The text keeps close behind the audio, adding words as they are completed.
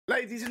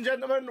Ladies and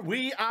gentlemen,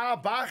 we are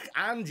back,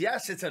 and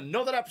yes, it's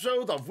another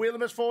episode of Wheel of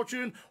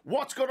Misfortune.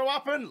 What's going to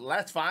happen?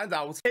 Let's find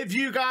out. If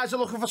you guys are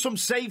looking for some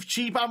safe,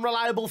 cheap, and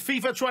reliable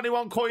FIFA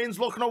 21 coins,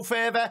 look no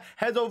further.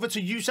 Head over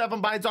to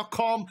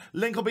u7buy.com.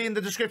 Link will be in the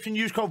description.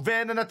 Use code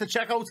Vernon at the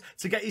checkout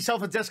to get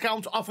yourself a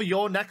discount off of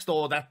your next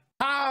order.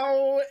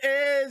 How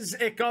is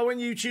it going,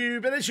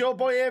 YouTube? It is your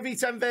boy here,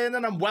 V10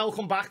 Vernon, and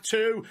welcome back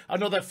to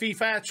another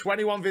FIFA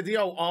 21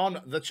 video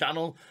on the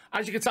channel.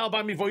 As you can tell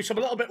by my voice, I'm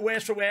a little bit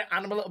worse for wear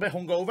and I'm a little bit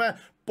hungover,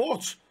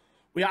 but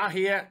we are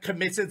here,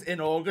 committed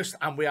in August,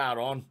 and we are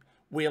on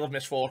Wheel of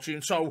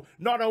Misfortune. So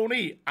not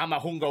only am I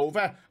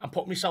hungover and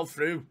put myself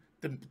through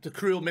the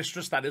cruel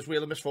mistress that is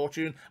Wheel of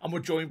Misfortune, and we're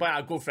joined by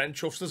our good friend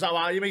Chuffsters. How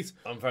are you, mate?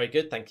 I'm very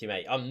good, thank you,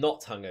 mate. I'm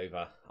not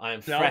hungover. I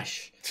am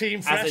fresh.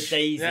 Team fresh. As a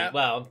daisy. Yeah.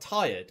 Well, I'm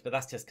tired, but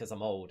that's just because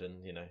I'm old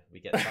and, you know,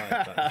 we get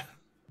tired. But...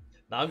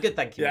 No, I'm good,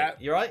 thank you, mate.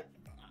 You all right?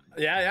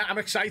 Yeah, I'm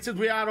excited.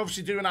 We are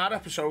obviously doing our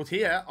episode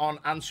here on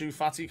Ansu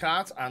Fati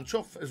card, and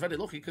Chuff is very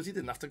lucky because he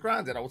didn't have to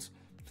grind it out.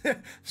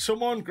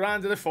 Someone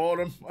grinded it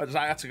for him, as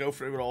I had to go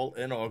through it all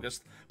in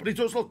August. But he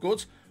does look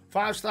good.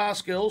 5-star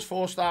skills,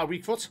 4-star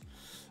weak foot.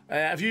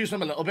 Have you used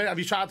him a little bit? Have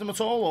you tried him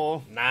at all?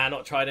 Or Nah,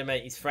 not tried him,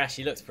 mate. He's fresh.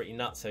 He looks pretty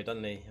nuts, so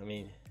doesn't he? I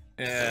mean,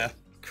 yeah,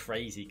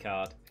 crazy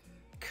card.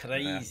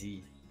 Crazy.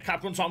 Yeah.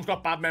 Captain Tom's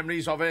got bad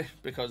memories of it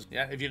because,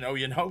 yeah, if you know,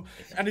 you know.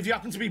 And if you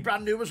happen to be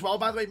brand new as well,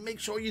 by the way, make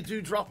sure you do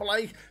drop a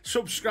like,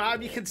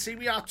 subscribe. You can see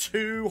we are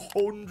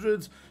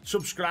 200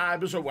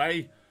 subscribers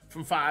away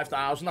from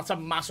 5,000. That's a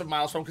massive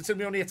milestone, considering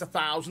we only hit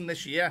 1,000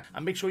 this year.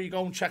 And make sure you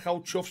go and check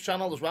out Chuff's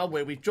channel as well,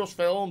 where we've just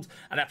filmed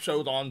an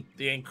episode on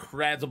the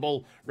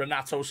incredible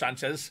Renato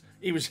Sanchez.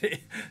 He was,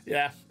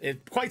 yeah,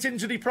 quite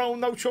injury prone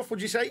though, Chuff,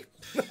 would you say?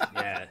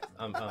 Yeah,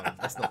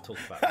 let's not talk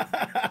about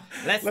it.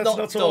 Let's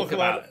not talk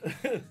about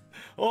it.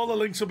 All the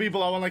links will be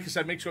below, and like I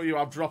said, make sure you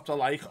have dropped a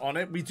like on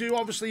it. We do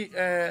obviously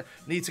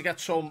need to get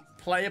some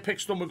player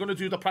picks done. We're going to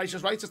do the Price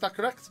is Right, is that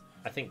correct?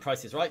 I think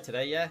Price is Right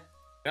today, yeah.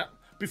 Yeah.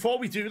 Before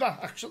we do that,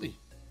 actually,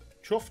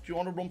 Chuff, do you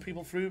want to run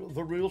people through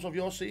the rules of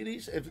your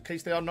series, in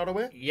case they are not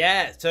aware?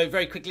 Yeah, so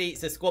very quickly,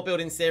 it's a squad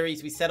building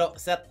series. We start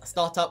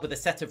up with a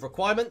set of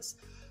requirements,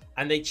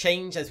 and they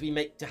change as we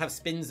make to have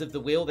spins of the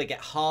wheel. They get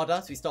harder.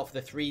 So we start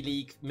with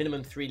a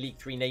minimum 3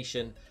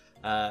 nation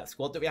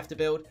squad that we have to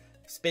build.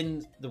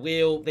 Spin the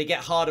wheel. They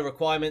get harder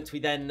requirements. We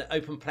then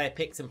open player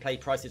picks and play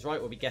Price is Right,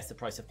 where we guess the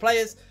price of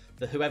players.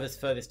 Whoever's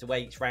furthest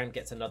away each round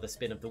gets another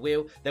spin of the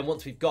wheel. Then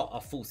once we've got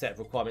our full set of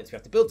requirements, we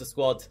have to build the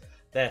squad.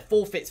 There are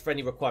forfeits for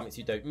any requirements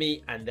you don't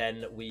meet, and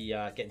then we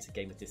get into the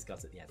game with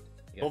discards at the end.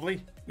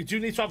 Lovely. We do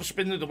need to have a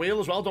spin of the wheel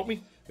as well, don't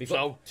we? We've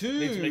got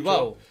two.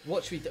 Well,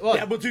 what should we do? Well,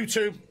 yeah, we'll do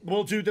two.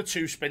 We'll do the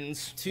 2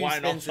 spins. Two Why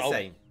spins not? the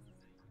same?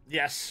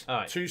 Yes. All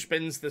right. 2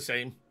 spins the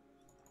same.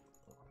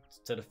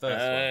 So the first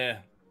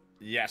one.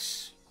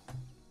 Yes.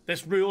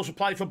 This rules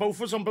apply for both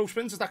of us on both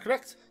spins, is that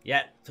correct?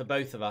 Yeah, for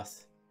both of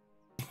us.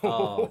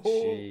 Oh,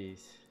 jeez.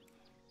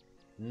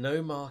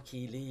 No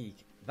marquee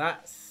league.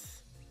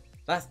 That's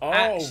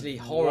actually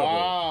horrible.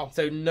 Wow.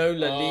 So no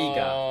La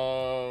Liga.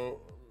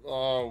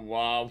 Oh,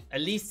 wow.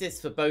 At least it's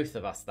for both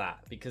of us,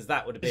 because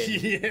that would have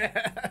been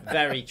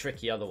very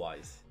tricky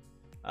otherwise.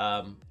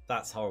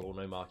 That's horrible,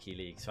 no marquee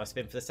league. So I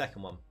spin for the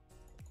second one.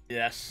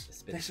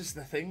 Yes. This is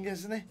the thing,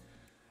 isn't it?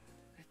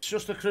 It's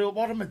just a cruel...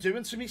 What am I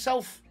doing to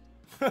myself?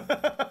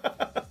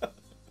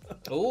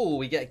 Oh,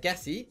 we get a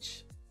guess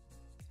each.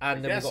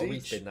 And then we've got to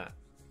respin that.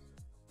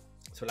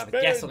 So we'll have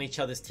a guess on each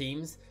other's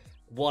teams.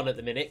 1 at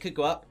the minute. Could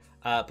go up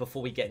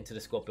before we get into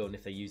the squad build. And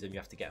if they use them, you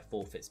have to get a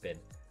forfeit spin.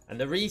 And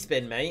the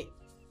respin, mate,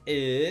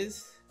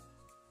 is...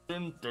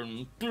 Dun,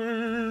 dun,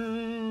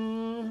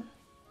 dun.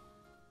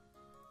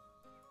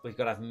 We've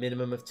got to have a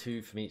minimum of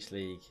 2 from each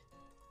league.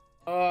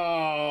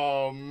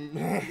 Oh,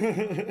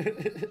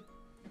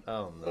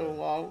 oh no. Oh,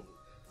 wow.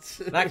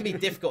 That can be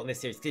difficult in this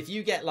series. Because if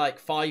you get like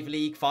 5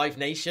 league, 5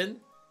 nation...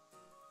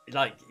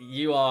 Like,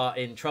 you are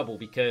in trouble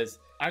because...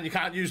 And you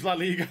can't use La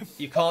Liga.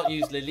 You can't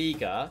use La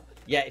Liga.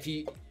 Yeah, if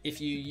you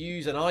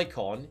use an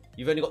icon,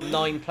 you've only got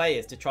 9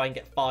 players to try and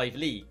get 5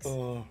 leagues.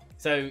 Oh.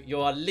 So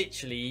you are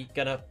literally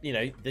going to, you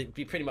know, it'd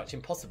be pretty much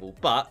impossible.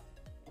 But,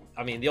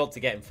 I mean, the odds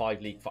of getting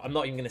 5 league... I'm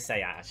not even going to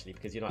say that, actually,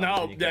 because you're not...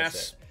 No,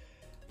 yes.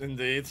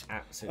 Indeed.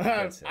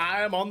 Absolutely.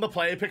 I am on the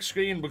player pick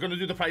screen. We're going to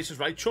do the prices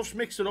right. Chuff's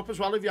mixed it up as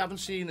well. If you haven't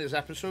seen his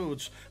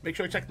episodes, make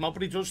sure you check them out.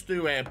 But he does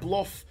do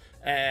bluff,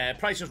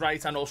 prices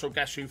right, and also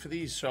guess who for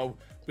these. So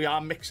we are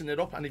mixing it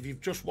up. And if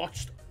you've just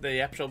watched the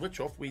episode with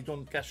Chuff, we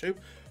done guess who.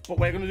 But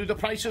we're going to do the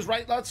prices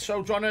right, lads.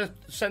 So do you want to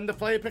send the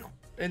player pick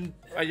in?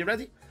 Are you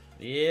ready?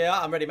 Yeah,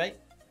 I'm ready, mate.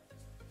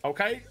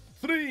 Okay.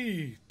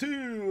 3,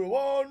 2,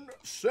 1.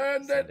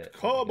 Send it.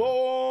 Come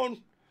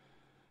on.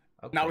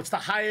 Okay. Now it's the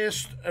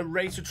highest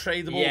rated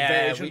tradable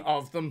version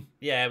of them.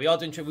 Yeah, we are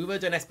doing. We were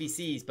doing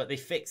SBCs, but they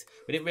fixed.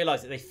 We didn't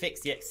realize that they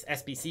fixed the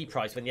SBC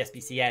price when the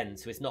SBC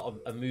ends, so it's not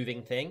a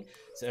moving thing.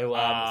 So,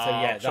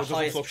 yeah, the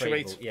highest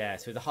tradable. Yeah,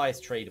 so the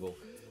highest tradable.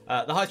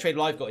 The highest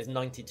tradable I've got is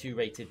 92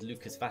 rated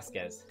Lucas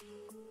Vasquez.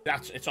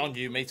 It's on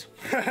you, mate.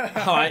 All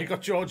right, you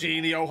got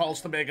Jorginho,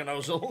 Holstenberg, and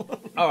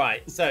Ozil. All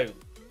right, so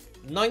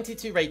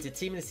 92 rated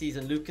team of the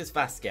season, Lucas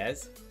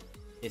Vasquez,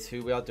 is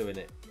who we are doing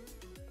it.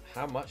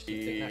 How much do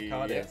you think that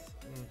card is?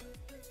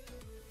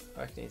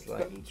 I reckon he's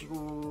like... It's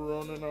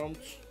running out.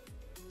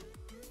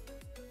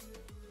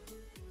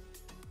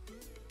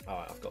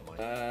 Alright, I've got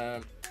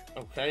mine.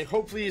 Okay,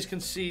 hopefully you can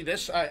see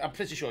this. I'm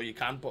pretty sure you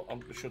can, but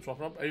I'm sure to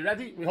swap it up. Are you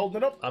ready? We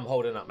holding it up? I'm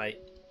holding up, mate.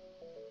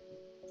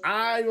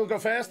 I will go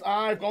first.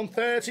 I've gone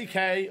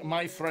 30k,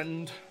 my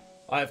friend.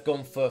 I've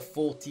gone for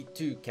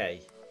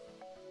 42k.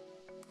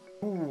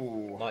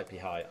 Ooh. Might be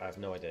high. I have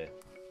no idea.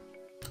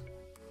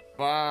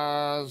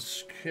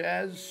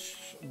 Vasquez,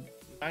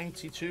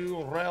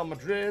 92, Real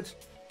Madrid.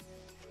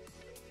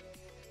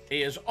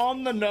 He is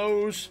on the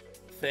nose,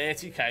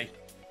 30k.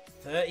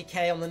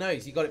 30k on the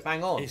nose. You got it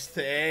bang on. It's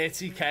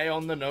 30k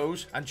on the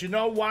nose. And do you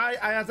know why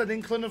I had an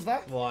inkling of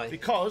that? Why?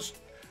 Because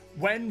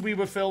when we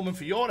were filming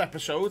for your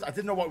episode, I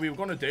didn't know what we were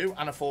going to do,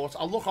 and I thought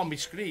I'll look on my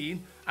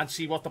screen and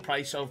see what the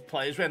price of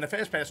players were. And the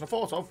first person I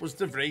thought of was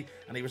De Vrij,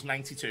 and he was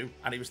 92,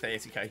 and he was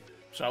 30k.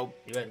 So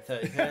you went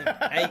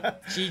 30k. Hey,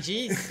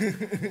 GG's.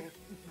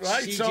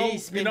 Right, GG,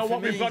 so you know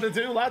what we've got to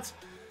do, lads?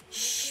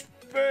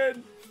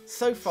 Spin.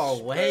 So far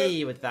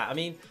away with that. I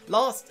mean,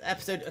 last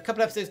episode, a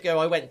couple episodes ago,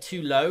 I went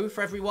too low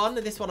for everyone,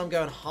 and this one I'm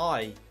going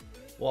high.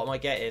 What am I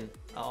getting?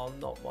 Oh,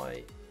 not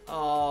my...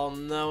 Oh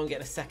no, I'm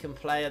getting a second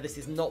player. This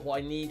is not what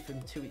I need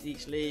from two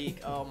each league.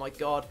 Oh my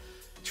god.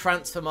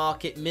 Transfer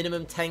market,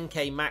 minimum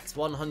 10k, max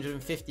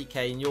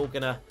 150k, and you're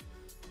gonna...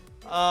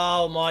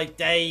 Oh my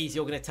days,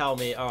 you're gonna tell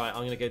me, alright,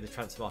 I'm gonna go to the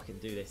transfer market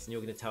and do this, and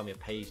you're gonna tell me a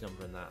page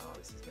number and that. Oh,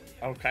 this is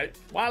gonna be... Okay,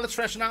 while it's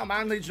freshening out,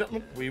 man, ladies and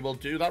gentlemen, we will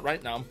do that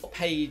right now. What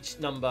page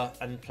number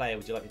and player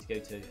would you like me to go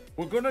to?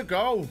 We're gonna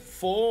go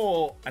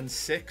 4 and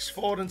 6.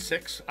 4 and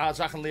 6 are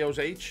Zach and Leo's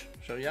age.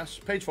 So yes,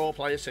 page 4,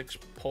 player 6,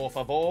 por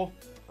favor.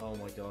 Oh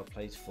my god,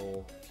 page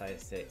 4, player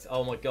 6.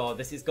 Oh my god,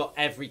 this has got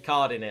every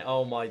card in it.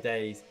 Oh my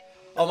days.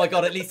 Oh my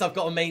god, at least I've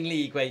got a main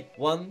league. Wait,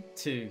 1,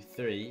 2,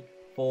 3,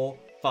 4,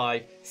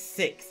 5,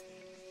 6.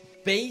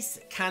 Base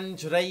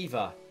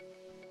Candreva.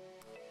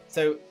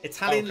 So,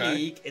 Italian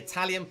league,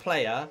 Italian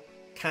player,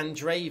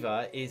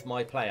 Candreva is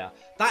my player.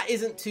 That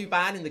isn't too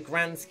bad in the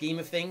grand scheme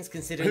of things,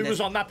 considering... Who was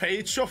on that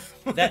page, Shuff?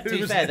 To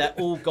be fair, they're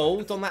all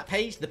gold on that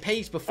page. The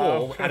page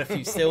before had a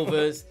few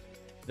silvers.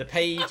 The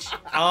page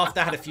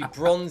after had a few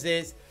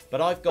bronzes.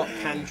 But I've got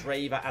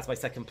Candreva as my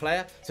second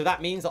player. So that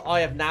means that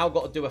I have now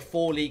got to do a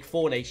 4-league,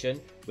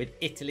 4-nation with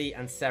Italy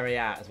and Serie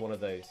A as one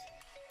of those.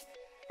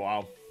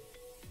 Wow.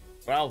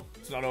 Well,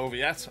 it's not over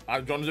yet.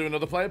 I'm going to do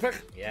another player pick.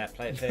 Yeah,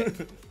 player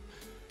pick.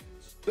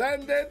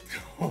 Splendid.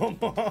 Come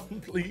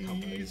on,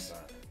 please.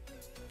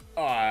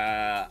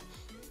 I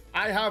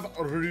have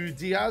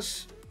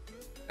Rudias,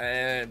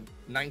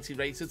 90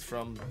 rated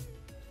from...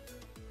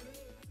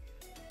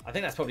 I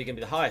think that's probably going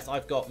to be the highest.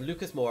 I've got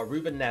Lucas Moura,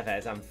 Ruben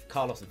Neves, and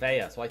Carlos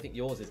Vela, so I think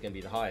yours is going to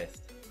be the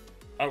highest.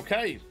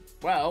 Okay,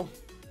 well,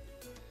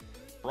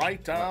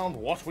 write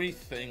down what we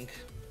think.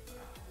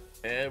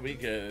 There we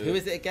go. Who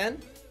is it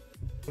again?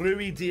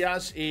 Rui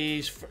Diaz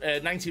is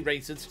 90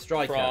 rated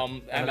striker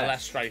from MLS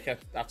striker.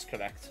 That's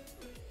correct.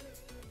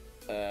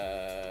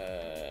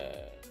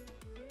 Alright,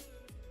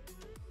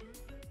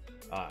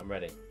 I'm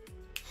ready.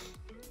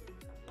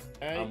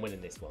 Okay. I'm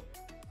winning this one.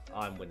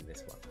 I'm winning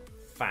this one.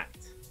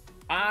 Fact.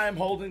 I'm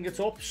holding it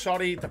up.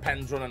 Sorry, the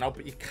pen's running out,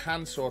 but you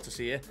can sort of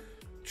see it.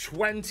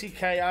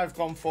 20k I've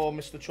gone for,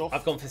 Mr. Chuff.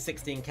 I've gone for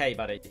 16k,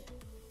 buddy.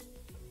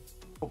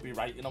 Could be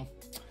right, you know.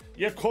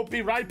 You could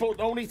be right, but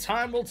only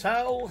time will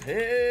tell.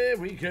 Here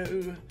we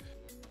go.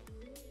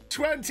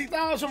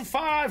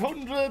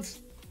 20,500.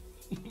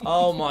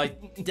 Oh my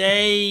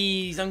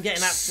days. I'm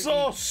getting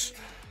absolutely...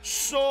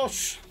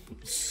 Sus.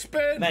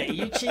 Spin. Mate, are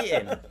you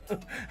cheating?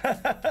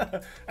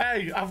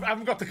 Hey, I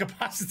haven't got the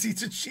capacity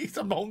to cheat.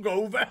 I'm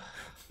hungover.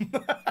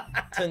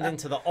 Turned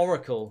into the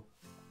Oracle.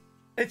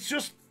 It's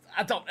just,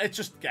 it's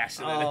just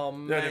guessing. Oh,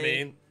 man. You know what I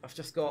mean? I've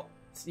just got,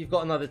 you've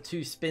got another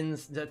 2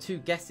 spins, 2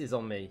 guesses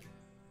on me.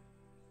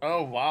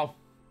 Oh, wow.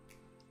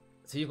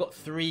 So you've got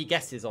 3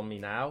 guesses on me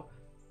now.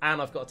 And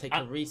I've got to take a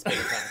respin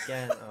of that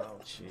again. Oh,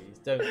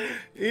 jeez. Don't.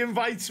 He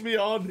invites me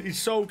on. He's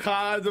so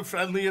kind and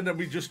friendly, and then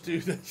we just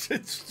do this.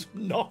 It's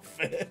not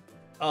fair.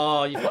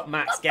 Oh, you've got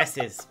max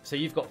guesses. So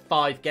you've got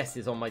 5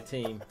 guesses on my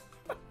team.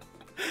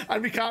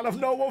 And we can't have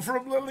no one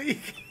from La Liga.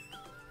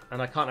 And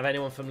I can't have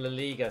anyone from La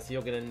Liga, so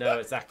you're going to know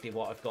exactly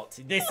what I've got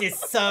to. This is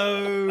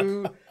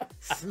so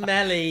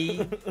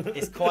smelly.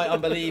 It's quite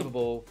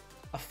unbelievable.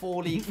 A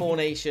 4-league,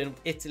 4-nation,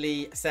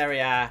 Italy, Serie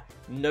A,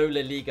 no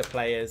La Liga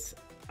players.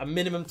 A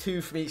minimum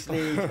 2 from each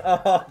league.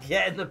 Oh,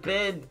 get in the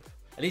bin.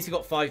 At least you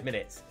got 5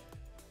 minutes.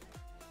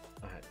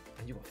 Alright,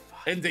 and you got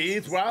 5 Indeed.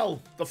 minutes.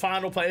 Well, the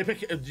final player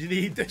pick. You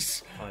need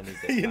this. I need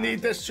this. You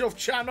need this, Chuff.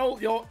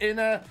 Channel your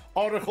inner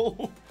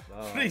oracle.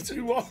 Oh. 3,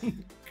 2,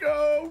 1,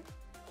 go.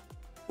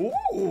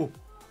 Ooh,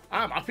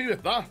 I'm happy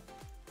with that.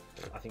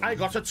 I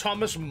got a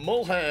Thomas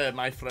Muller,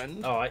 my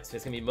friend. Alright, so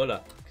it's going to be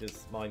Muller,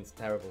 because mine's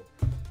terrible.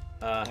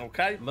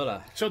 Okay.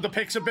 Muller. So the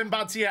picks have been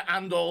bad to you,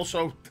 and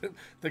also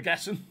the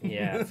guessing.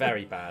 Yeah,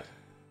 very bad.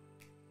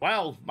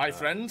 Well, my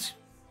friend,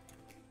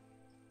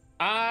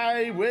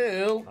 I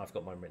will. I've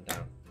got mine written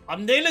down.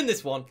 I'm nailing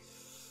this one.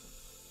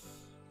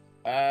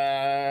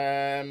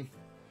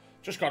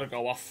 Just got to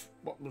go off.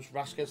 What was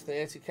Vasquez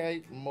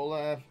 30k?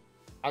 Muller.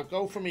 I'll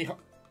go for me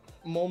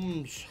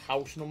mum's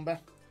house number.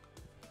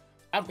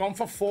 I've gone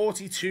for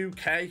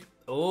 42k.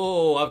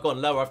 Oh, I've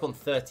gone lower. I've gone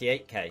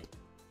 38k.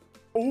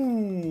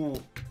 Ooh.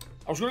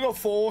 I was going to go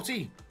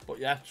 40. But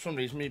yeah, for some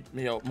reason, me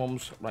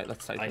mum's... Right,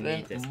 let's type it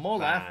in. This Muller.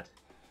 bad.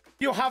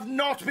 You have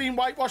not been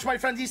whitewashed, my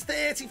friend. He's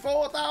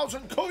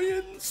 34,000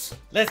 coins.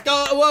 Let's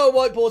go. Whoa,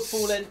 whiteboard's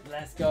falling.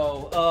 Let's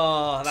go.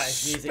 Oh, that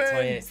is music to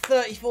my ears.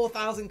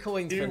 34,000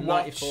 coins for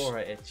 94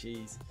 rated.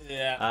 Jeez.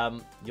 Yeah.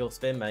 Your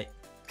spin, mate.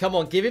 Come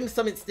on, give him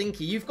something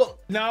stinky. You've got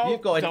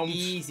an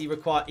easy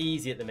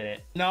at the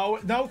minute. No,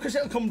 because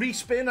it'll come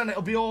respin and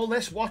it'll be all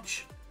this.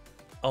 Watch.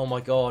 Oh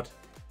my god.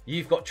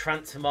 You've got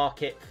transfer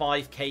market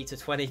 5k to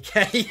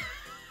 20k.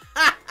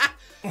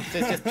 So it's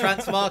just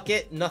transfer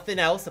market, nothing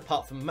else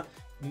apart from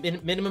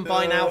minimum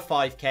buy now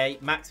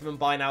 5k, maximum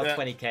buy now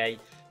 20k.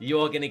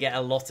 You're going to get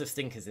a lot of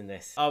stinkers in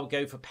this. I'll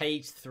go for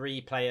page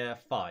 3, player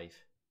 5.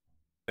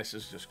 This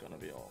is just going to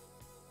be all.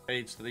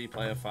 Page 3,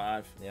 player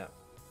 5. Yeah.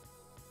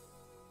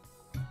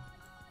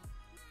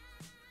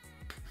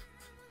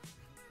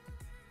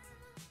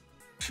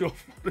 Sure,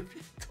 what have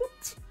you done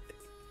to me?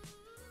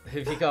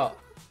 Who've you got?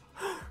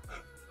 I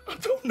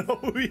don't know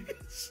who he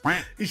is.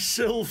 He's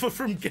Silver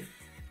from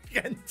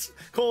Ghent,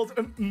 called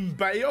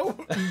Mbayo.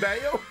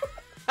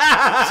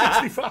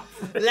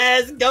 65.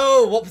 Let's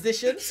go. What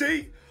position?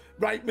 See,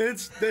 right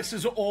mids. This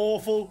is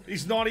awful.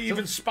 He's not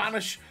even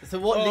Spanish. So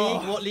what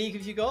league? What league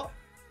have you got?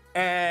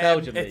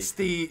 Belgian league. It's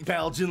the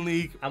Belgian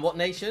league. And what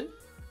nation?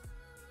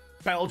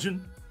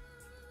 Belgian.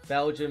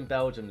 Belgium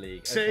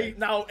league. See, okay.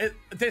 now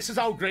this is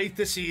how great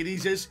this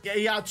series is. Yeah,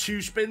 he had 2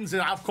 spins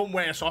and I've come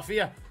worse off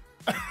here.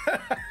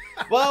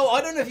 Well, I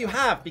don't know if you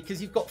have,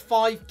 because you've got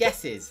 5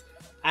 guesses,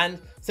 and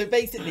so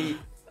basically,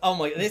 oh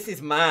my, this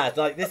is mad.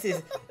 Like this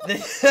is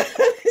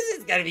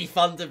going to be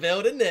fun to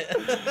build, isn't it?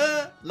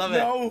 Love it.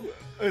 No,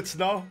 it's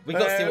not. We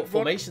got to see what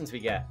formations we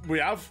get. We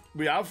have.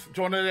 Do you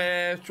want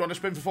to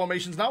spin for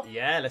formations now?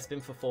 Yeah, let's spin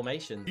for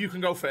formations. You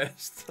can go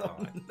first. All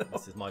right, no.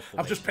 This is my formation.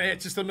 I've just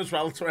purchased them as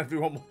well to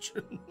everyone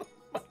watching.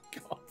 Oh my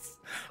god.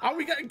 How are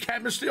we getting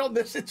chemistry on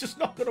this? It's just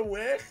not going to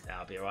work.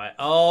 That'll be all right.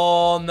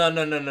 Oh, no.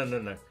 No.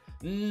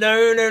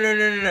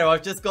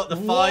 I've just got the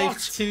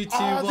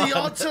 5-2-2-1. The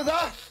odds of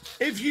that?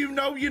 If you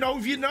know, you know.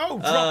 If you know,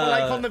 drop a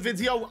like on the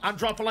video and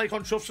drop a like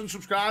on Chuffs and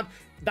subscribe.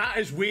 That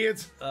is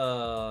weird.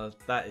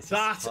 That is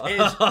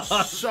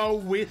so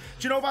weird.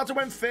 Do you know if I'd have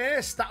went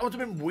first? That would have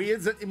been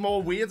weird,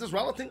 more weird as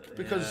well, I think,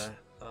 because...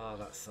 Yeah. Oh,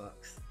 that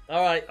sucks.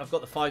 All right, I've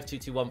got the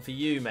 5-2-2-1 for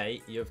you,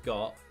 mate. You've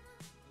got...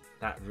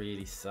 That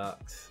really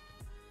sucks.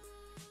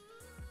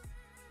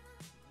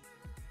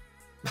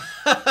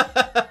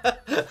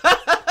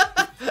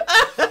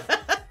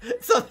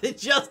 Something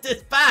just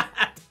as bad.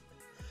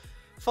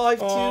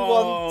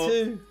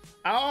 5-2-1-2.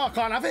 Oh, I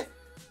can't have it.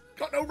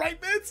 Got no right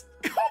mids.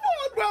 Come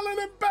on,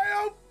 Wellen and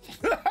Bayo.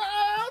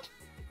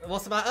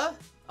 What's the matter?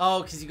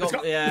 Oh, because you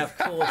got... Yeah, of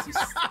course. You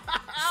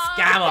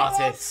scam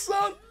artist.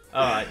 On, all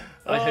right.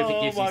 I hope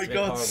it gives you something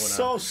horrible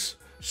now. Sus.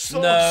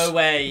 No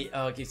way.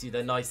 Oh, it gives you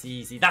the nice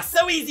easy. That's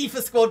so easy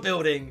for squad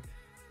building.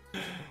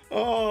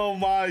 Oh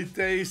my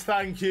days,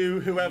 thank you,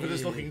 whoever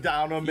is looking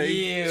down on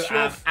me. You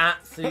have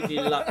absolutely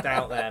lucked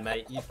out there,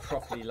 mate. You've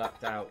properly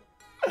lucked out.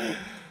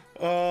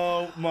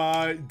 Oh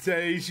my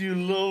days, you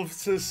love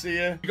to see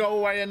it. Go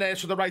away and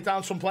should I write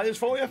down some players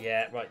for you?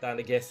 Yeah, write down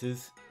the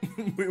guesses.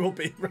 We will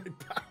be right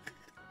back.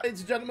 Ladies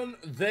and gentlemen,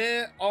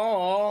 there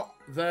are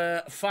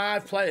the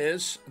 5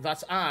 players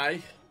that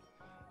I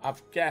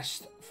have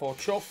guessed for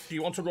Chuff. Do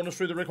you want to run us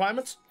through the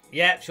requirements?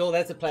 Yeah, sure,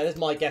 there's the player. There's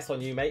my guess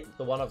on you, mate.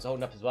 The one I was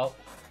holding up as well.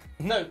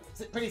 No,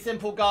 it's pretty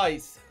simple,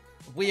 guys.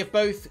 We have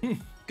both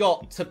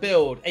got to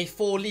build a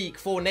 4-league,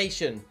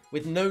 4-nation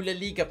with no La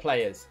Liga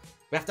players.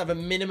 We have to have a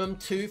minimum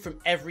 2 from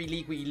every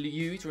league we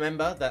use.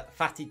 Remember that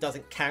Fati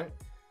doesn't count.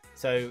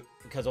 So,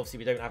 because obviously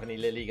we don't have any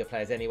La Liga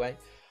players anyway.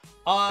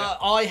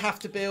 I have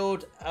to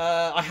build,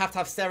 I have to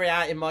have Serie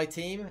A in my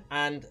team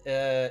and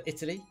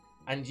Italy.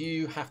 And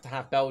you have to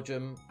have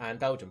Belgium and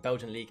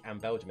Belgian League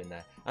and Belgium in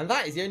there. And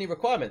that is the only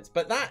requirements.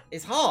 But that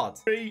is hard.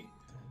 3,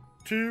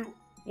 2,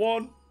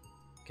 1.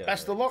 Go.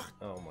 Best of luck.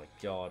 Oh my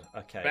god.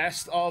 Okay.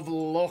 Best of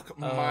luck,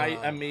 my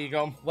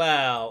amigo.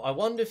 Well, I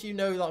wonder if you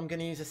know that I'm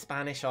going to use a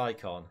Spanish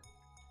icon.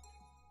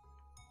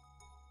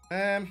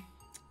 I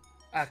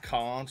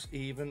can't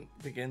even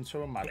begin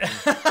to imagine.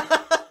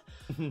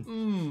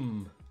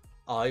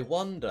 I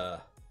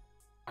wonder.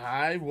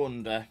 I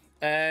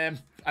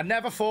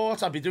never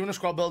thought I'd be doing a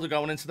squad builder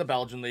going into the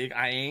Belgian league.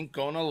 I ain't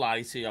gonna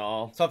lie to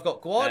y'all. So I've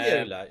got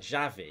Guardiola,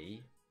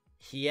 Xavi,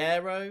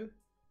 Hierro.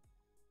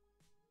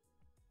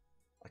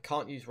 I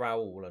can't use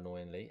Raul,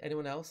 annoyingly.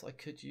 Anyone else I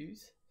could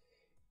use?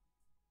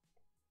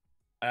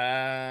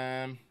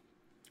 Are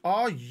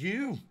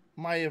you,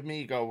 my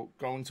amigo,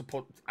 going to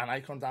put an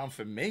icon down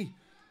for me?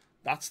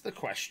 That's the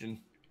question.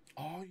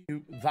 Are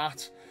you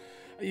that?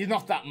 You're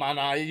not that man,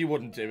 are you? You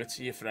wouldn't do it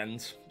to your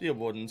friend. You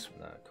wouldn't.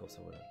 No, of course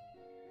I wouldn't.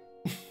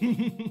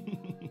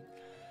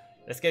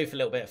 Let's go for a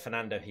little bit of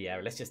Fernando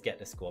here. Let's just get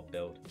the squad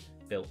built.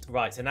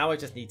 Right, so now I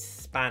just need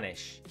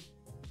Spanish.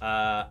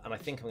 And I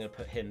think I'm going to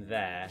put him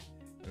there.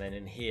 And then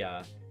in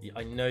here,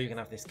 I know you're going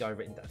to have this guy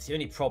written down. That's the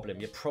only problem.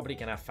 You're probably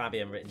going to have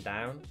Fabian written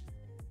down.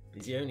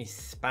 Is he only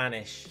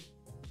Spanish?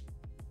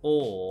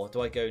 Or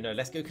do I go, no,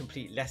 let's go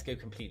completely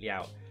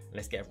out. And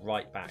let's get a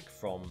right back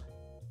from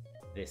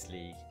this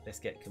league. Let's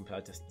get,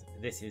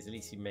 this is, at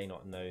least you may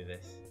not know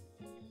this.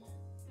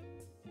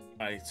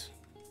 Right.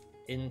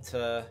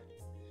 Inter,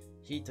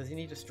 does he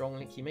need a strong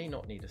link? He may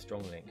not need a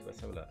strong link. Let's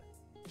have a look.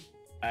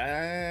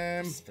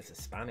 If it's a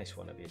Spanish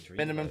one, it'd be a dream.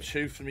 Minimum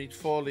 2 from each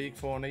 4 league,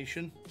 4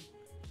 nation.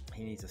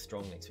 He needs a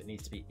strong link, so it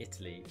needs to be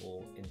Italy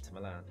or Inter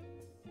Milan.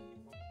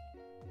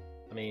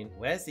 I mean,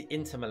 where's the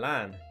Inter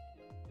Milan?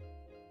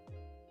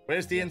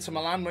 Where's the Inter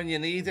Milan when you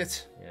need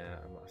it? Yeah,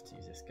 I might have to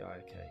use this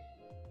guy. Okay.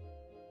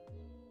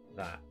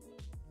 That.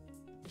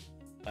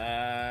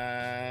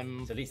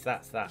 So at least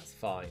that's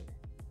fine.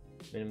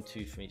 Minimum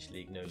 2 from each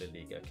league, no La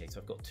Liga. Okay, so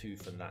I've got 2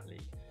 from that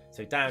league.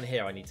 So down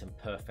here, I need some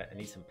perfect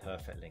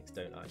links,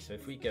 don't I? So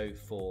if we go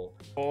for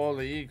 4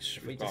 leagues,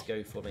 if we just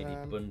go for maybe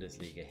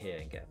Bundesliga here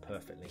and get a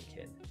perfect link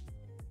in.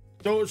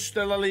 Does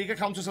still a Liga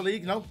count as a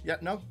league? No,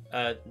 no.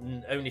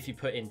 Only if you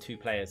put in 2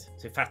 players.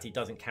 So Fati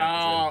doesn't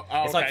count.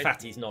 It's okay. like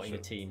Fati's not in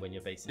your team when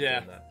you're basically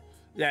doing that.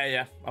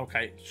 Yeah.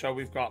 Okay, so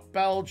we've got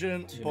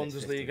Belgium,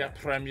 Bundesliga,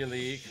 Premier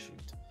League.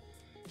 Shoot.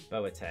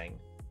 Boateng,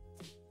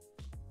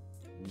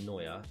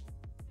 Neuer,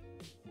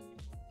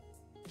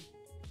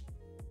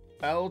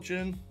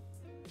 Belgian.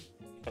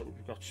 So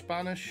we've got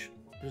Spanish,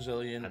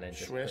 Brazilian, and then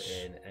just Swiss,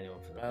 put in anyone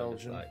from the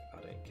Belgian. Like,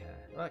 I don't care.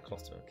 Right,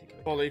 Klosterman, kick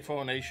it. 4 league,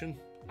 4 nation.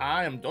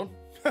 I am done.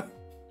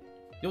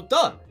 You're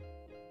done.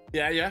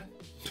 Yeah.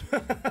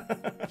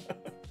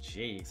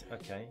 Jeez.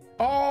 Okay.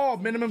 Oh,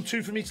 minimum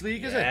 2 from each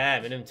league, is it? Yeah,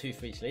 minimum 2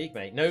 for each league,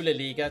 mate. No La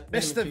Liga.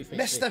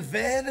 Mr.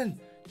 Vernon,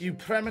 you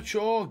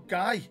premature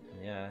guy.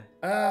 Yeah.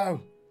 Oh.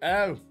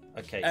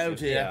 Okay. Oh so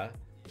dear. Here,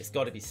 it's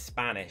got to be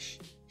Spanish.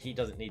 He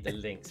doesn't need the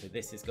link, so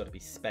this has got to be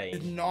Spain.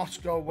 Did not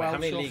go well. Wait, how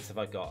many leagues have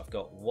I got? I've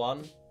got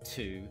 1,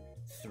 2,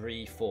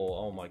 3,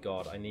 4. Oh my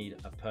god, I need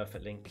a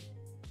perfect link.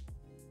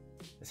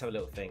 Let's have a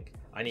little think.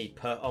 I need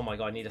oh my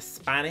god, I need a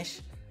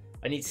Spanish.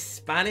 I need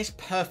Spanish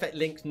perfect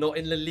link, not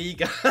in La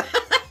Liga.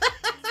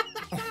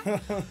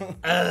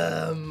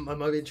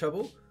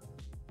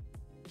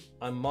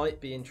 I might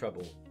be in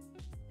trouble.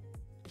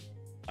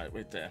 Right,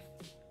 wait there.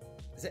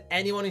 Is there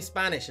anyone who's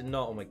Spanish and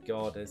not? Oh my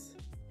god, there's.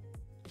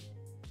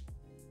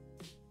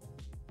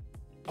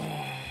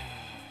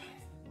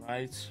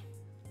 Right.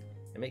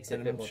 It makes it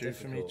a bit more 2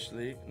 difficult. from each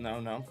league.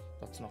 No,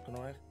 that's not going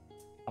to work.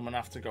 I'm going to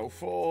have to go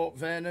for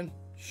Vernon.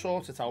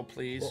 Sort it out,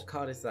 please. What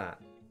card is that?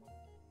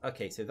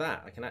 Okay, so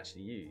that I can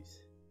actually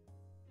use.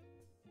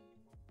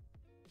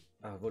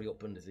 Oh, I've already got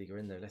Bundesliga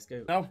in there. Let's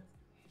go. No,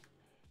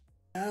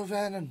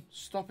 Vernon,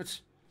 stop it.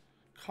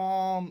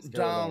 Calm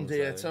down,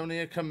 dear. It's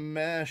only a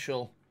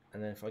commercial.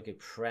 And then if I go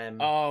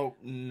Prem. Oh,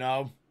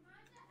 no.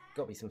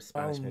 Got to be some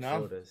Spanish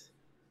midfielders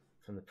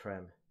from the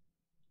Prem.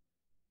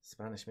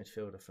 Spanish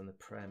midfielder from the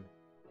Prem.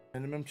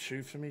 Minimum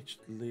 2 from each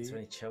league. Is there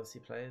any Chelsea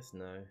players?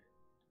 No.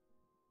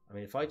 I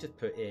mean, if I just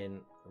put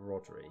in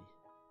Rodri,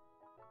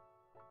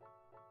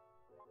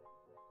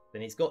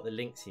 then he's got the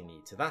links he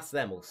needs. So that's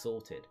them all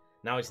sorted.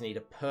 Now I just need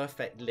a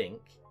perfect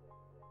link.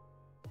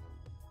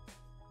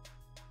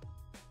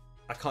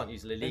 I can't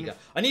use La Liga.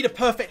 I need a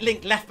perfect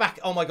link left back.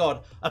 Oh my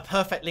god, a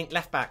perfect link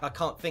left back. I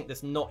can't think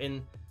that's not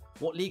in.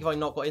 What league have I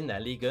not got in there?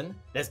 Ligue 1?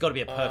 There's got to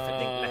be a perfect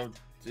link left.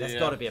 There's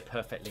got to be a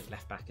perfect link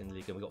left back in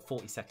Ligue 1. We've got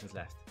 40 seconds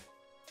left.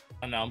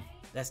 I know.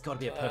 There's got to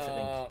be a perfect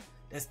link.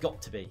 There's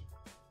got to be.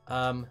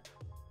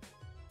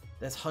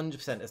 There's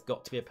 100%. There's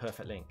got to be a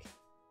perfect link.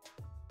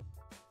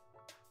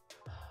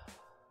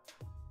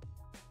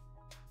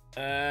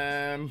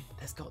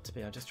 There's got to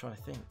be. I'm just trying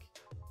to think.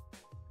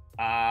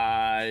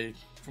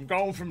 From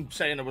going from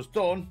saying I was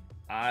done,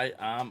 I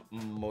am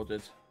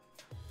mudded.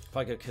 If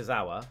I go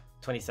Kazawa,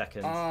 20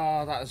 seconds.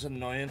 Oh, that is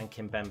annoying. And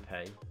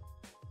Kimpembe.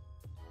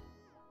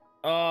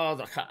 Oh,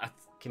 I can't.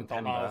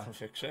 Kimpembe. I can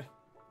fix it.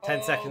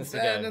 10 seconds to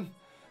go.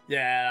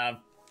 Yeah,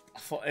 I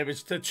thought it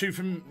was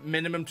the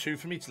minimum 2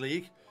 from each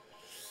league.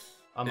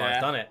 I might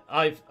have done it.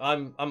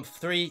 I'm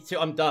 3-2.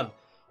 I'm done.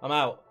 I'm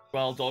out.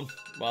 Well done.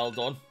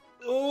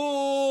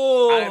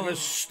 Oh! I was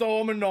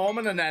storming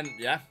Norman and then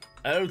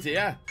oh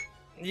dear.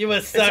 You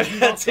were so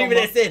 2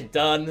 minutes in.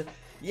 Done.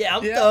 Yeah,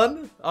 I'm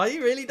done. Are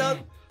you really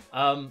done?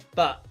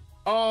 But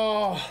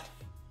all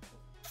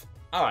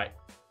right.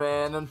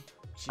 Vernon.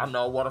 I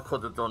know what I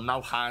could have done.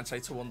 Now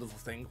hindsight's a wonderful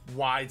thing.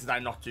 Why did I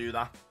not do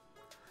that?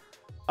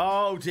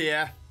 Oh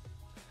dear.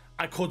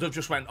 I could have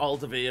just went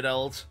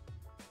Alderweireld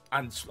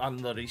and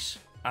Lloris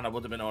and I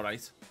would have been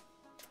alright.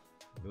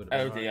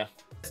 Oh dear.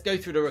 Let's go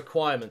through the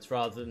requirements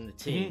rather than the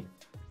team.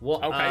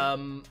 What? Okay.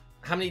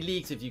 How many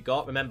leagues have you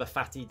got? Remember,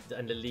 Fati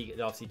and the league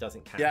obviously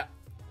doesn't count. Yeah.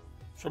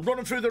 So I'm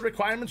running through the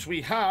requirements.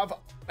 We have,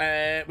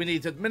 we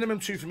need a minimum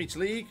 2 from each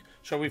league,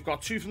 So we've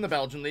got 2 from the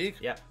Belgian League.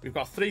 Yeah. We've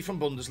got 3 from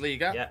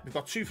Bundesliga. Yeah. We've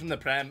got 2 from the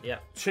Prem. Yeah.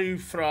 2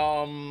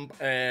 from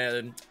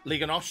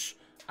Liga NOS.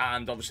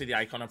 And obviously the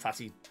Icon and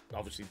Fati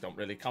obviously don't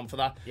really count for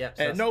that. Yeah.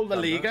 So no La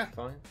Liga.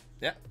 Fine.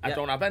 Yeah, I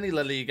don't have any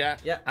La Liga.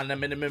 Yeah. And the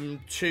minimum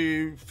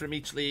 2 from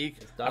each league.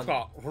 Done. I've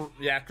got,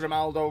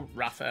 Grimaldo,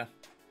 Rafa.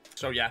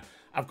 So yeah,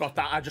 I've got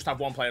that. I just have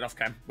 1 player off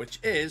Kem, which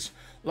is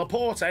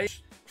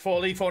Laporte. 4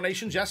 League, 4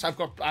 Nations. Yes, I've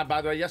got,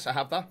 by the way, yes, I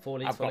have that. 4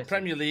 leagues, I've got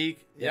Premier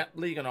League,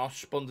 Liga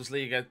NOS,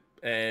 Bundesliga,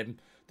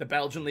 the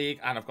Belgian League,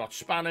 and I've got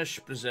Spanish,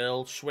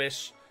 Brazil,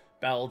 Swiss,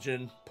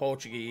 Belgian,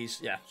 Portuguese.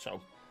 Yeah, so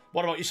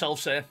what about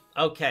yourself, sir?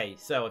 Okay,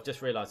 so I've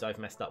just realised I've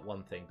messed up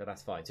one thing, but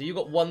that's fine. So you've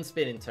got 1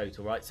 spin in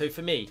total, right? So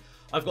for me,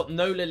 I've got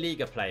no La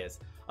Liga players.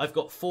 I've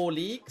got 4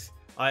 leagues.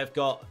 I've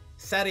got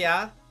Serie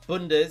A,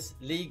 Bundes,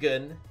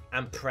 Liga,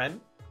 and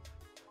Prem.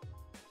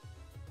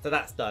 So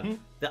that's done.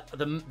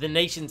 The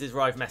nations is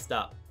where I've messed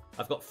up.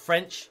 I've got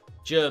French,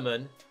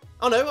 German.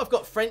 Oh no, I've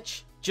got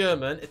French,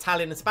 German,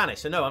 Italian, and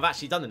Spanish. So no, I've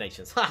actually done the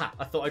nations. Haha,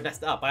 I thought I'd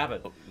messed it up. I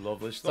haven't.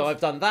 Lovely stuff. So I've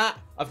done that.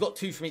 I've got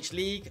 2 from each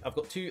league. I've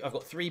got 3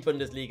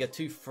 Bundesliga,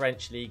 2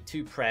 French league,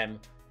 2 Prem,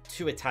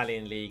 2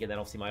 Italian league, and then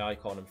obviously my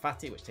Icon and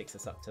Fati, which takes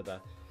us up to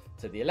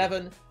the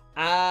 11.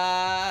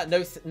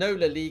 No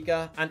La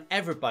Liga, and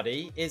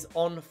everybody is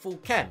on full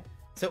Kem.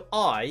 So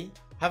I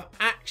have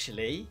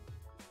actually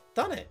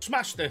done it.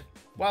 Smashed it.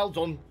 Well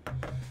done.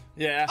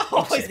 Yeah, Oh,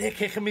 I'm sitting here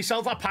kicking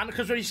myself. I panicked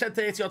because when you said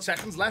 30 odd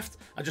seconds left,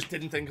 I just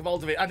didn't think of all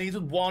of it. I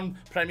needed 1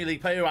 Premier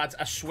League player who had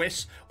a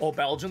Swiss or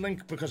Belgian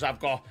link because I've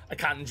got a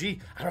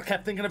Kanji, and I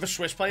kept thinking of a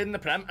Swiss player in the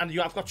Prem, and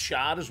you have got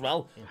Shard as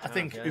well. I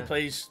think who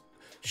plays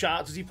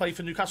Shard? Does he play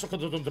for Newcastle?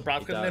 Could have done the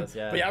Bradford in him.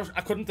 Yeah. But yeah,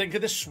 I couldn't think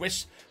of this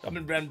Swiss. I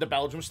mean, the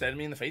Belgian was staring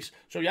me in the face.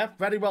 So yeah,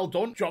 very well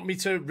done. Do you want me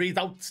to read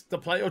out the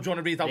player, or do you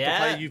want to read out the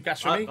player you've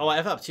guessed for me? Oh,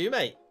 whatever, up to you,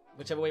 mate.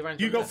 Whichever way around.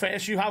 You go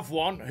first. You have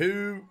 1.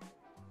 Who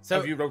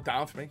have you wrote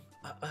down for me?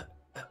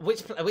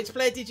 Which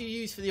player did you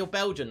use for your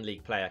Belgian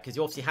league player? Because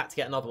you obviously had to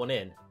get another one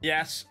in.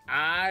 Yes,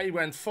 I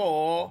went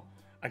for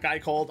a guy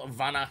called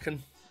Van Aken.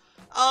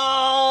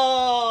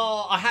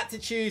 Oh, I had to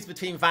choose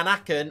between Van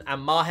Aken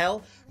and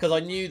Mahel because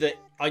I knew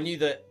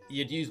that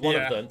you'd use one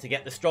of them to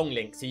get the strong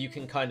link, so you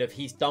can kind of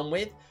he's done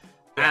with.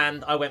 Yeah.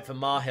 And I went for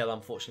Mahel,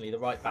 unfortunately, the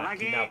right back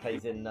who now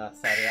plays in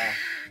Serie A.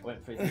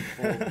 Went for his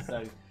forward,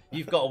 so.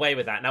 You've got away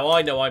with that. Now,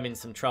 I know I'm in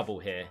some trouble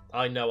here.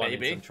 I know I'm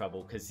in some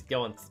trouble because,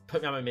 go on,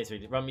 put me on my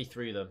misery. Run me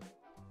through them.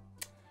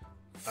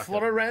 Okay.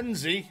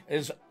 Florenzi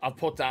is, I've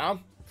put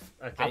down.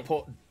 Okay. I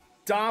put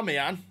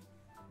Darmian.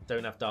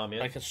 Don't have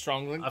Darmian. Like a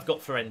strong link. I've got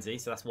Florenzi,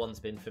 so that's 1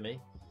 spin for me.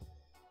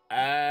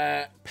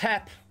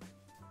 Pep.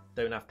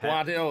 Don't have Pep.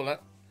 Guardiola.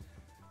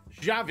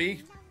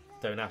 Xavi.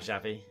 Don't have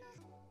Xavi.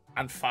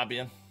 And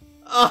Fabian.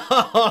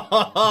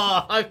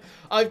 Oh,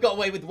 I've got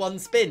away with 1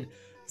 spin.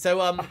 So,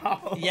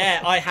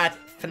 yeah, I had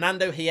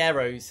Fernando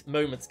Hierro's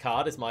Moments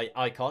card as my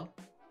icon,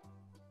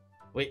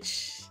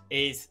 which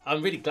is,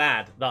 I'm really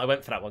glad that I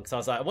went for that one because I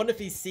was like, I wonder if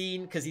he's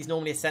seen, because he's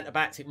normally a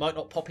centre-back, so it might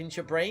not pop into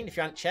your brain if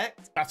you hadn't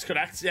checked. That's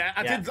correct, yeah.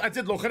 I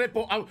did look at it,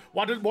 but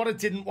what I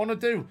didn't want to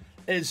do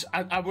is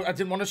I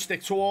didn't want to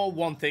stick to all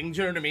one thing, do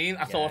you know what I mean?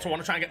 I thought I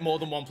want to try and get more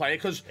than 1 player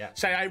because,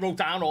 say I wrote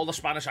down all the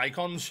Spanish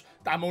icons,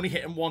 I'm only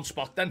hitting 1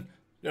 spot then,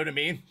 you know what I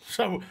mean?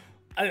 So...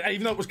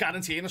 even though it was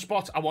guaranteeing a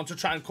spot, I want to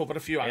try and cover a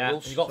few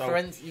angles. You got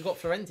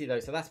Florenzi though,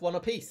 so that's 1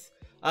 apiece.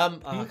 I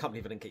can't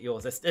believe I didn't get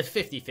yours. It's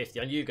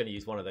 50-50. I knew you were going to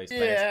use one of those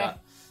players,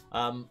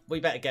 but we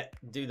better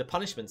do the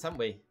punishments, haven't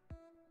we?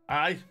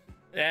 Aye.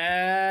 Do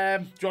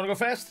you want to go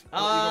first?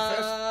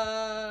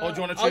 Or do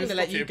you want to choose? I'm going to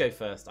let you go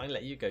first. I'm going to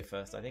let you go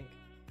first, I think.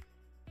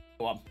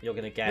 Go on. You're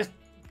going to get...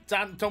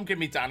 Dan, don't give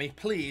me Danny,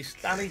 please.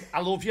 Danny,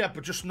 I love you,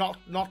 but just not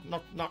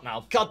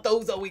now.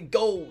 Cardozo in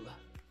goal.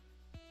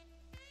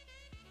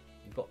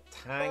 You've got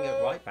Tang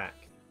at right back.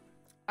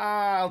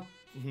 I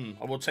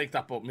will take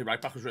that, but my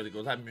right back was really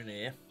good. I'm in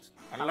here.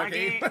 I like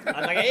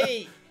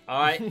it.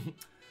 All right.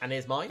 And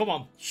here's mine. Come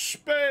on.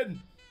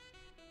 Spin.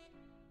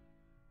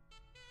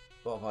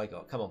 What have I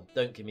got? Come on.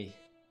 Don't give me...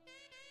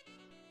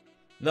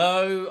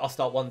 No. I'll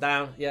start 1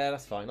 down. Yeah,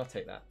 that's fine. I'll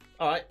take that.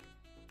 All right.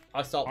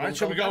 I start 1 down.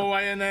 Shall we go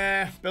away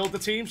and build the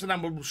teams, and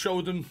then we'll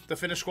show them the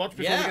finished squads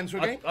before we get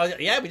into a game?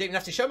 Yeah, we don't even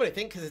have to show them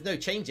anything because there's no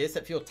changes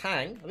except for your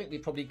Tang. I think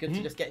we're probably good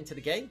to just get into the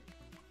game.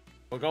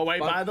 We'll go away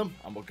by them,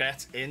 and we'll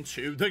get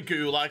into the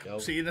gulag. Go.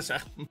 See you in a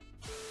second.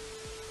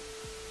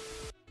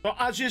 So,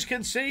 as you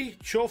can see,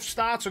 Chuff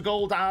starts a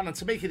goal down, and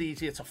to make it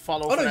easier to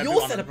follow. Oh, no,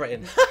 you're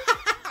celebrating.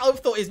 I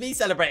thought it was me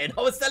celebrating.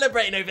 I was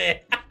celebrating over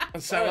here.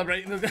 I'm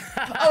celebrating.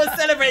 I was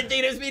celebrating,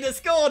 Dean. It was me that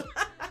scored.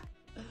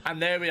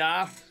 And there we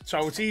are.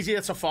 So, it's easier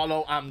to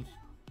follow, and,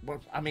 well,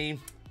 I mean...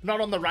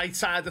 Not on the right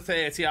side of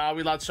 30, are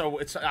we, lads? So,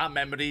 it's our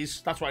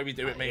memories. That's why we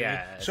do it, mainly.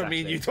 Yeah, exactly. So,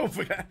 me and you don't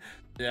forget.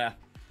 Yeah.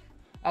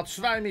 I'll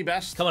try my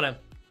best. Come on, then.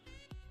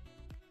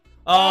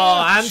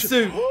 Oh,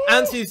 Ansu.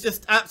 Ansu's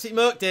just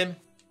absolutely murked him.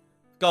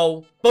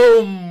 Goal.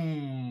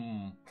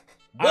 Boom.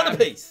 One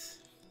apiece.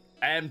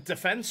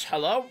 Defence,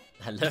 hello.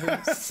 Hello.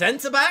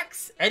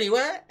 Centre-backs?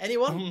 Anywhere?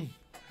 Anyone?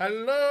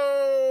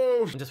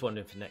 Hello. I'm just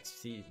wondering for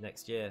next year.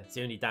 It's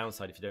the only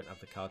downside if you don't have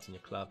the cards in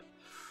your club.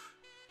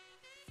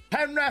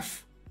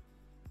 Penref.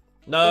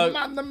 No. The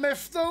man, the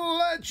myth, the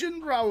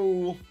legend,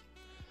 Raul.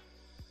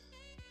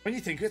 When you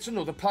think it's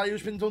another player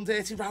who's been done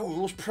dirty,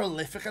 Raul's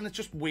prolific, and it's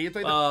just weird.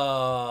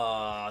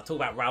 Talk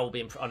about Raul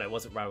being... Oh, no, it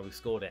wasn't Raul who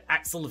scored it.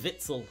 Axel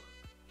Witsel.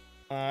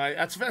 I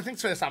think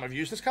it's the first time I've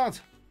used this card.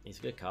 He's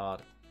a good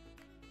card.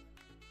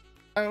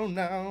 Oh,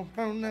 no.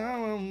 Oh,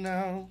 no. Oh,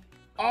 no.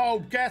 Oh,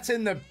 get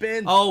in the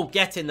bin. Oh,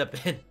 get in the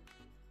bin.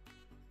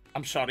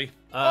 I'm sorry.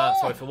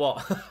 Sorry for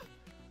what?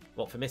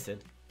 What, for missing?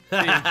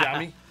 Being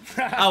jammy.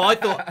 Oh, I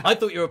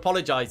thought you were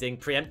apologising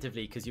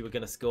preemptively because you were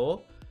going to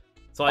score.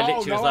 So I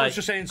literally was like, I was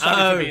just saying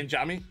sorry for being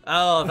jammy.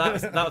 Oh, that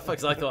was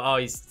because I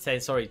thought, he's saying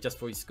sorry just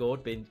before he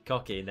scored, being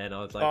cocky, and then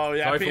I was like, oh,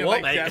 yeah, sorry for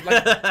what, mate? Yeah,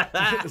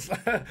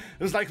 it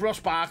was like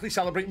Ross Barkley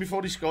celebrating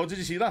before he scored. Did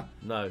you see that?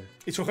 No.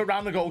 He took it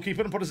round the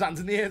goalkeeper and put his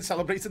hands in the air and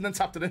celebrated and then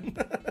tapped it in.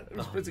 It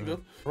was pretty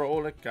good.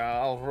 Roll it,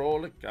 gal,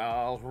 roll it,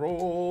 gal,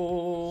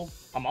 roll.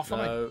 I'm off,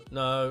 No.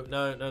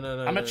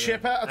 I'm a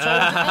chipper. I told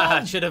you.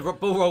 I should have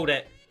bull rolled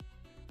it.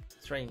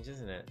 Strange,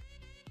 isn't it?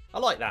 I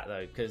like that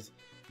though, because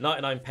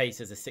 99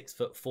 pace as a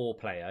 6'4"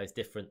 player is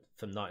different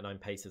from 99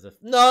 pace as a...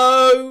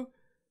 No!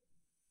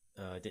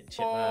 I didn't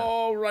chip that.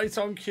 Oh, right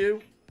on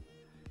cue.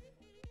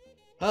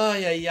 Oh,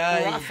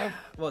 yeah.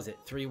 What was it?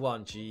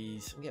 3-1.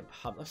 Jeez. I'm getting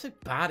pumped. I'm so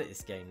bad at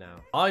this game now.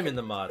 I'm in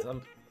the mud.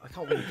 I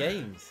can't win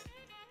games.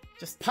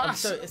 Just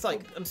pass. It's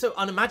like I'm so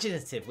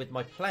unimaginative with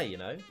my play, you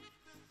know?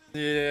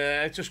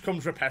 Yeah, it just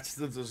comes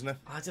repetitive, doesn't it?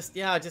 I'm just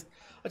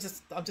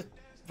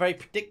very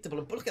predictable.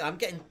 And look at that, I'm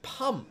getting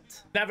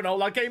pumped. Never know,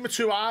 like game of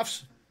two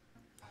halves.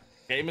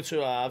 Game of two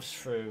halves.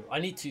 True. I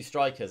need two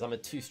strikers. I'm a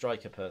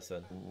two-striker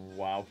person.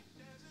 Wow.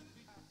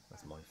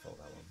 That's my fault,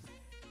 that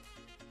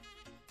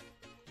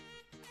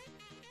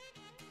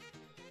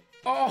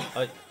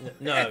one.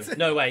 Oh!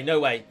 No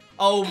way.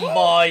 Oh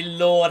my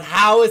lord,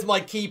 how has my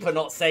keeper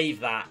not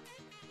saved that?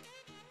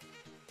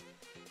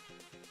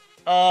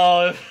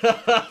 Oh.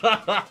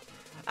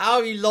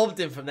 How he lobbed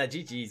him from there.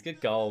 GG's. Good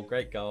goal.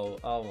 Great goal.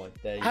 Oh my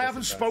days. I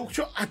haven't spoke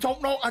to you. I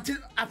don't know.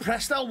 I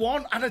pressed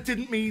L1 and I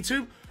didn't mean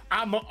to.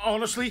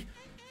 Honestly,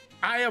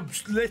 I am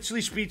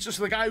literally speechless.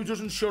 The guy who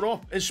doesn't shut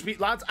up is speak,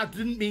 lads. I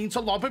didn't mean to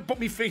lob it, but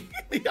my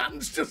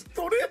hands just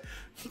done it.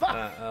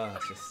 Man.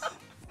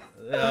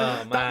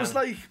 That was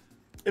like,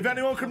 if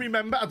anyone can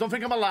remember, I don't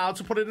think I'm allowed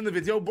to put it in the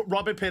video, but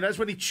Robert Pires,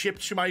 when he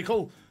chipped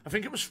Schmeichel, I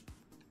think it was,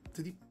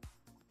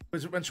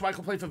 was it when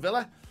Schmeichel played for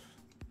Villa?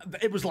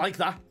 It was like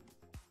that.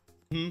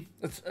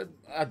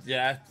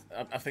 Yeah,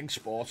 I think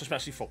sports,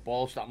 especially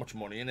football, it's that much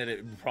money in it.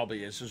 It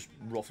probably is as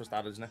rough as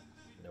that, isn't it?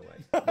 No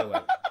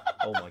way.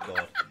 Oh my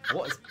god.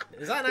 What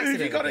is that an accident?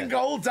 Who you got in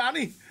goal,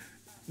 Danny?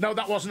 No,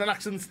 that wasn't an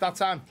accident that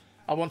time.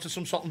 I wanted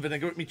some salt and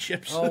vinegar with me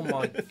chips. Oh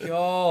my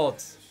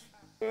god.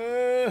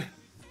 Go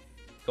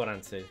on,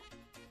 Ansu.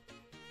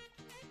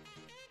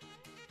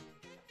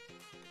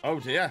 Oh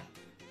dear.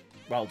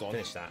 Well done.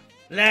 Finish that.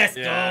 Let's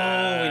go.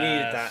 We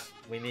needed that.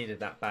 We needed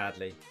that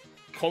badly.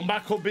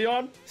 Comeback could be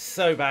on.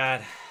 So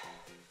bad.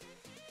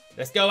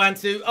 Let's go,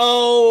 Ansu.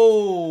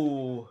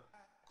 Oh!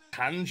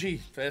 Kanji.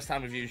 First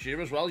time we've used you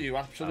as well. You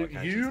absolute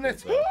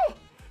unit. Well.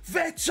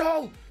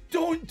 Vettel!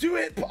 Don't do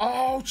it.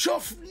 Oh,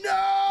 Chuff.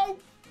 No!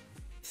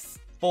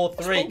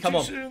 4-3. Come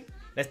on. Soon.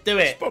 Let's do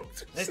it.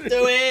 Let's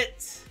do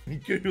it.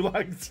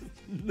 Gulagged.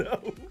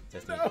 No.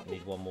 Just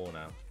need one more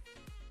now.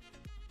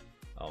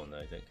 Oh,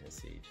 no. Don't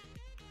concede.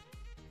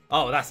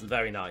 Oh, that's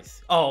very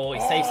nice. Oh, he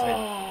saves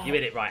him. You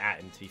hit it right at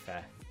him, to be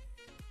fair.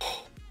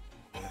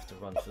 I have to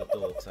run for the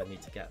door because I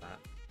need to get that.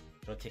 Do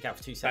you want to kick out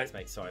for 2 seconds,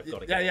 mate? Sorry, I've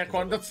got to get it. Yeah, go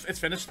on. It's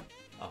finished.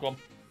 Oh. Go on.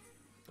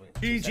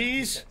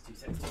 GG's.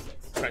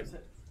 Right.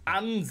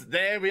 And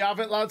there we have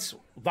it, lads.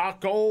 That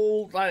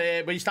goal,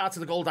 when you started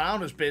the goal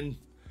down, has been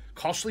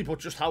costly, but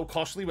just how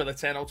costly will it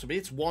turn out to be?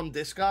 It's one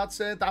discard,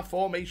 sir. That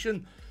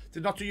formation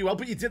did not do you well,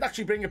 but you did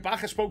actually bring it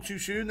back. I spoke too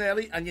soon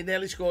nearly, and you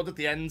nearly scored at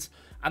the end.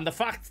 And the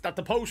fact that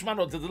the postman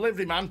or the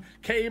delivery man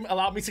came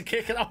allowed me to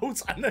kick it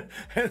out and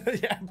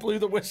yeah, blew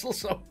the whistle.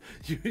 So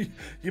you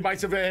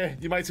might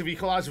have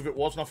equalised if it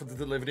was not for the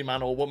delivery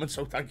man or woman.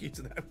 So thank you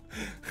to them.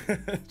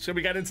 Should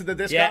we get into the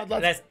discard,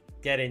 lads? Let's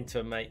get into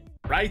it, mate.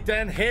 Right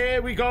then,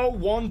 here we go.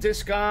 One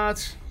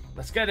discard.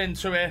 Let's get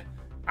into it.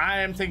 I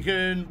am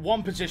thinking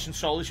one position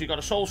solely. So you got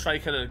a sole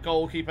striker, a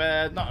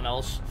goalkeeper, nothing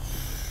else.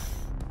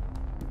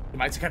 You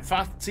might have kept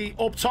Fati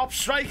up top.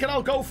 Striker,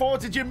 I'll go for.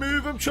 Did you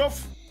move him,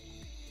 Chuff?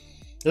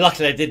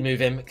 Luckily, I did move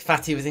him.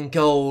 Fati was in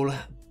goal.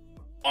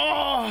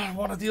 Oh,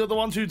 one of the other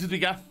ones. Who did we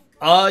get?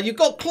 You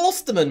got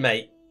Klosterman,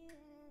 mate.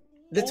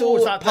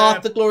 Little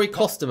Path to Glory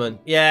Klosterman.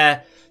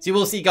 Yeah. So you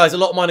will see, guys, a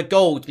lot of mine are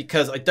gold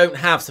because I don't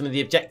have some of the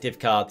objective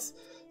cards.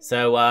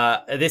 So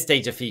at this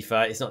stage of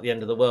FIFA, it's not the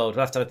end of the world.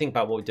 We'll have to have a think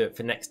about what we do it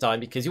for next time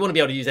because you want to be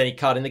able to use any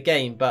card in the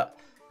game, but...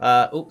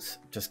 oops,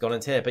 just gone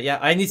into here. But yeah,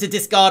 I need to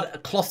discard a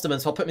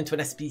Klosterman, so I'll put him into an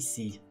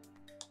SBC.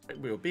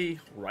 We'll be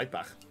right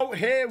back. Oh,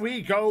 here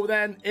we go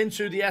then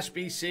into the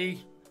SBC.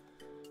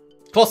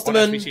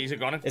 Klosterman SBCs are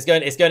gone in?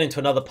 it's going into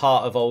another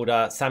part of old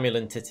Samuel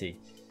and Titty.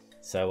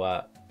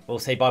 So we'll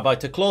say bye-bye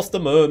to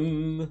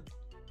Klosterman.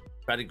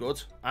 Very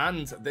good.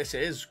 And this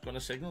is going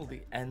to signal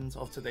the end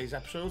of today's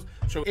episode.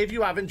 So if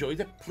you have enjoyed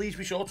it, please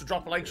be sure to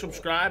drop a like,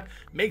 subscribe.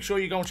 Make sure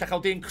you go and check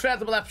out the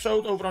incredible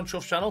episode over on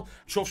Chuff's channel.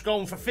 Chuff's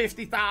going for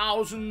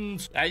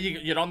 50,000.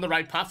 You're on the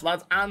right path,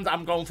 lads. And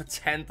I'm going for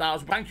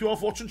 10,000. Thank you all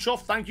for watching,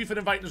 Chuff. Thank you for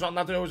inviting us on,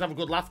 lad. I always have a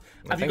good laugh.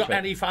 Have you got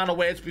any final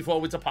words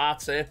before we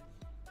depart, sir?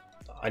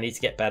 I need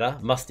to get better.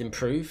 Must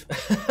improve.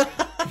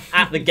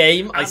 At the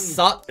game, I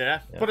suck.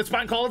 Yeah. But it's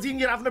bank holiday and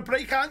you're having a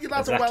break, aren't you,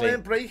 lads? Exactly. A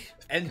well-earned break.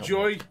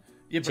 Enjoy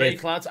your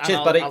break, lads. And Cheers,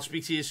 buddy. I'll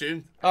speak to you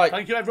soon. All right.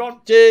 Thank you, everyone.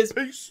 Cheers.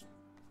 Peace.